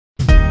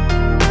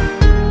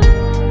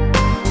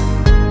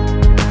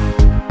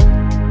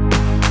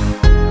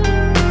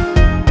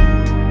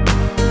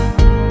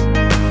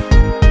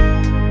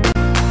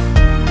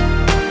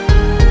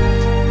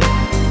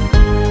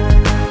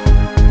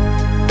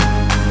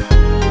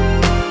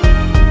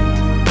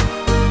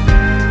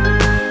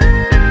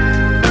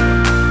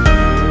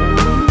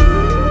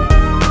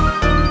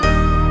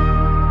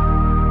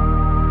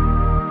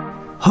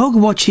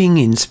Dog watching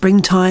in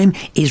springtime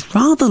is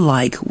rather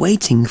like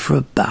waiting for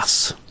a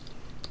bus.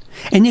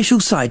 Initial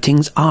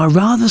sightings are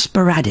rather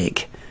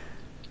sporadic.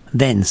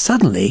 Then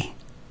suddenly,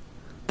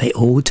 they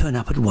all turn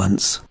up at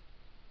once.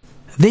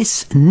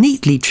 This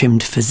neatly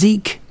trimmed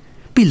physique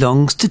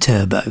belongs to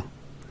Turbo,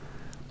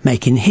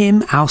 making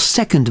him our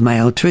second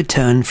male to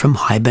return from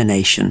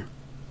hibernation.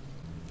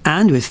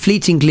 And with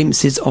fleeting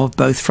glimpses of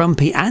both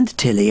Frumpy and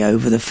Tilly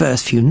over the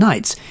first few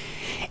nights,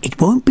 it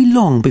won't be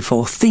long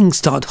before things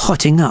start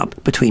hotting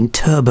up between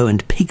Turbo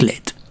and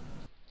Piglet.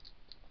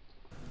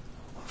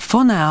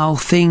 For now,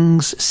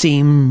 things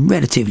seem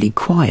relatively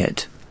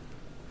quiet.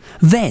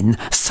 Then,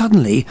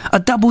 suddenly, a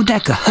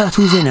double-decker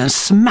hurtles in and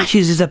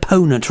smashes his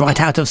opponent right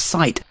out of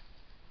sight.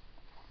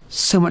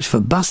 So much for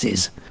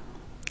buses.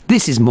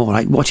 This is more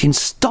like watching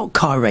stock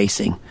car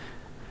racing.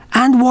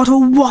 And what a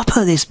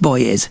whopper this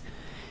boy is!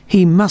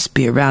 He must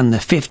be around the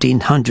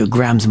 1,500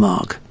 grams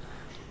mark.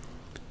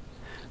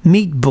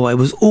 Meat Boy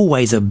was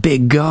always a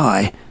big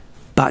guy,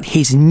 but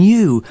his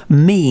new,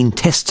 mean,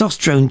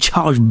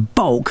 testosterone-charged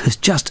bulk has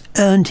just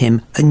earned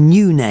him a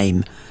new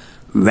name,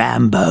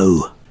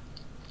 Rambo.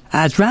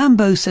 As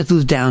Rambo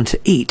settles down to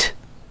eat,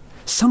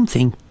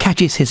 something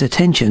catches his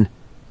attention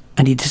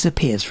and he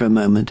disappears for a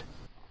moment,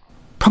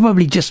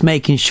 probably just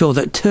making sure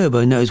that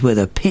Turbo knows where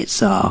the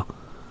pits are.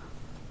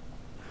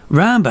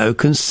 Rambo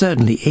can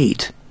certainly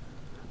eat,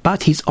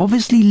 but he's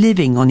obviously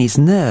living on his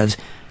nerves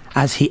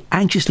as he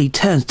anxiously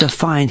turns to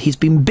find he's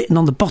been bitten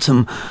on the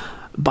bottom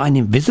by an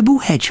invisible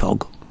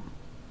hedgehog.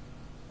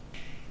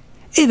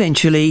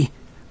 Eventually,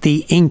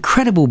 the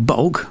incredible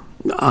bulk,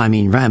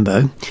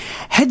 Rambo,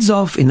 heads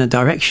off in the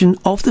direction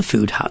of the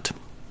food hut.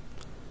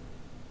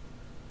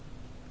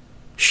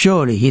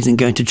 Surely he isn't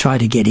going to try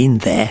to get in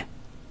there.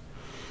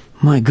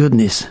 My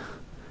goodness,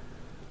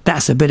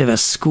 that's a bit of a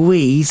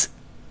squeeze.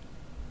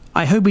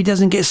 I hope he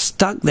doesn't get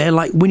stuck there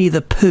like Winnie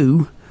the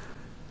Pooh.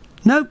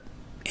 Nope,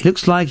 it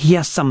looks like he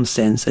has some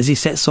sense as he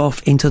sets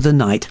off into the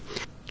night,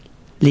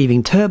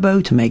 leaving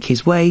Turbo to make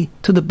his way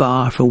to the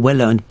bar for a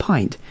well-earned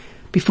pint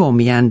before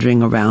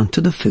meandering around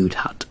to the food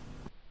hut.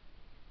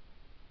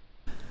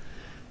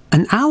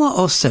 An hour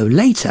or so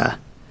later,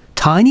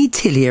 tiny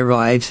Tilly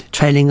arrives,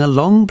 trailing a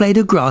long blade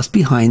of grass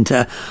behind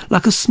her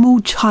like a small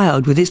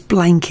child with its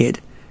blanket.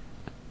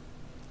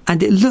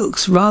 And it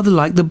looks rather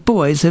like the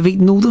boys have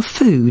eaten all the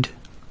food.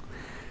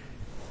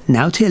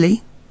 Now,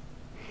 Tilly,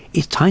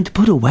 it's time to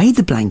put away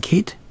the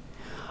blanket.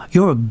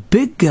 You're a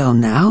big girl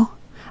now,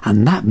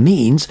 and that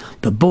means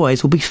the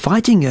boys will be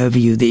fighting over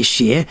you this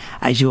year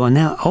as you are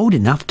now old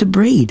enough to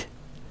breed.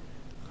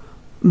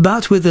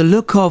 But with a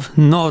look of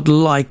not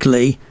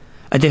likely,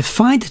 a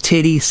defiant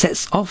Tilly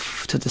sets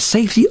off to the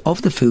safety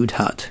of the food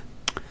hut.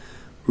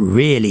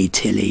 Really,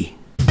 Tilly,